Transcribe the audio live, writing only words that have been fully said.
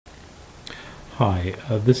Hi,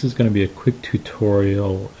 this is going to be a quick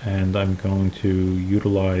tutorial, and I'm going to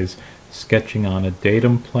utilize sketching on a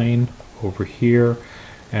datum plane over here,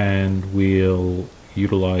 and we'll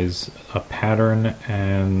utilize a pattern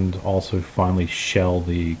and also finally shell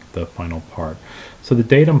the final part. So the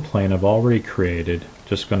datum plane I've already created.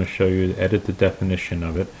 Just going to show you, edit the definition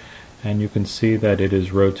of it, and you can see that it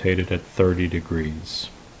is rotated at 30 degrees,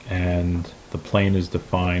 and the plane is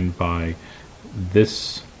defined by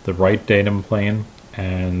this, the right datum plane,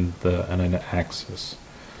 and an axis.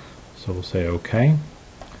 So we'll say OK.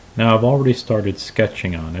 Now I've already started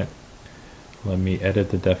sketching on it. Let me edit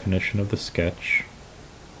the definition of the sketch,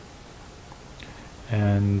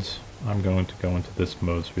 and I'm going to go into this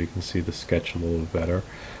mode so we can see the sketch a little better.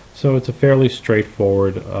 So it's a fairly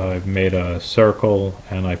straightforward. I've made a circle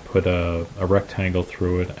and I put a rectangle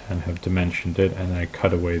through it and have dimensioned it, and I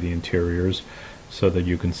cut away the interiors so that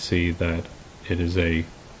you can see that it is a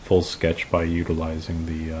full sketch by utilizing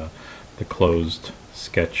the closed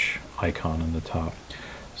sketch icon on the top.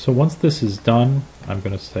 So once this is done, I'm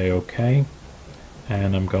going to say OK,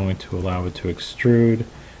 and I'm going to allow it to extrude,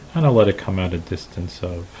 and I'll let it come at a distance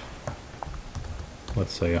of,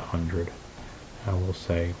 let's say, 100, and we'll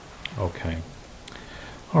say OK.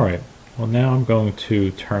 Alright, well now I'm going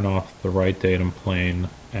to turn off the right datum plane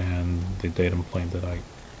and the datum plane that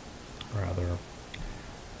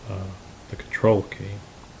the control key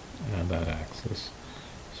and that axis.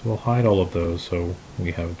 So we'll hide all of those so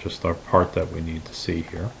we have just our part that we need to see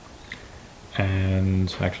here.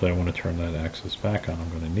 And actually I want to turn that axis back on. I'm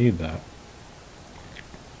going to need that.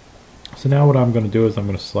 So now what I'm going to do is I'm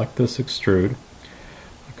going to select this extrude.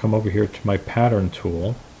 I come over here to my pattern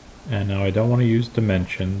tool, and now I don't want to use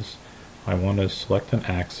dimensions. I want to select an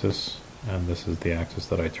axis, and this is the axis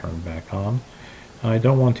that I turn back on. And I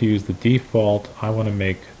don't want to use the default. I want to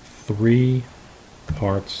make 3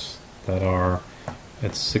 parts that are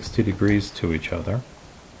at 60 degrees to each other,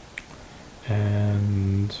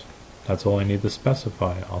 and that's all I need to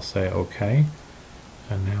specify. I'll say OK,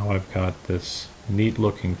 and now I've got this neat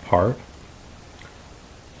looking part,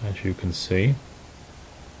 as you can see,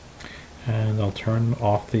 and I'll turn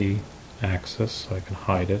off the axis so I can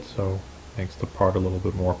hide it, so it makes the part a little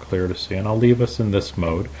bit more clear to see, and I'll leave us in this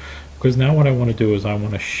mode, because now what I want to do is I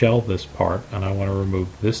want to shell this part, and I want to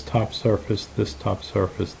remove this top surface, this top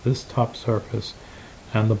surface, this top surface,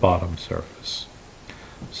 and the bottom surface.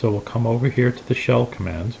 So we'll come over here to the shell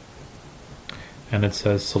command, and it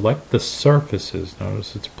says select the surfaces.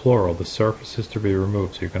 Notice it's plural, the surfaces to be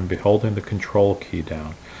removed, so you're going to be holding the control key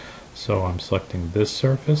down. So I'm selecting this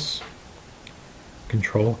surface,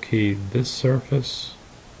 control key this surface,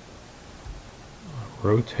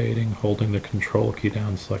 rotating, holding the control key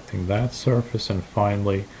down, selecting that surface, and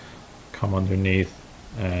finally come underneath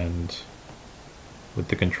and with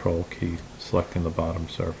the control key selecting the bottom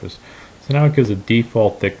surface. So now it gives a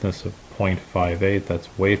default thickness of 0.58.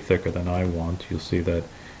 That's way thicker than I want. You'll see that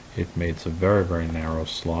it makes a very, very narrow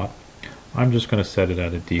slot. I'm just going to set it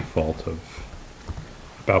at a default of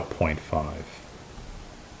about 0.5.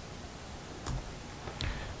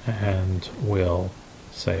 And we'll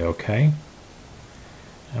say OK.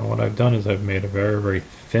 And what I've done is I've made a very, very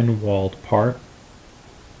thin-walled part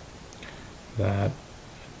that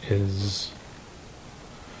is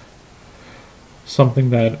something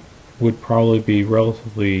that would probably be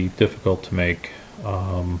relatively difficult to make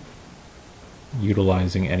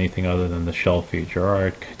utilizing anything other than the shell feature. Or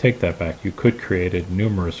I take that back. You could create it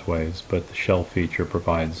numerous ways, but the shell feature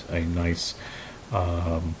provides a nice,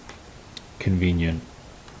 convenient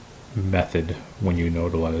method when you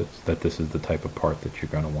notice that this is the type of part that you're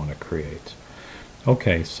going to want to create.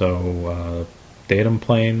 Okay, so datum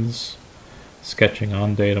planes, sketching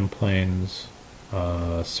on datum planes,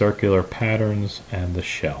 circular patterns, and the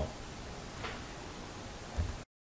shell.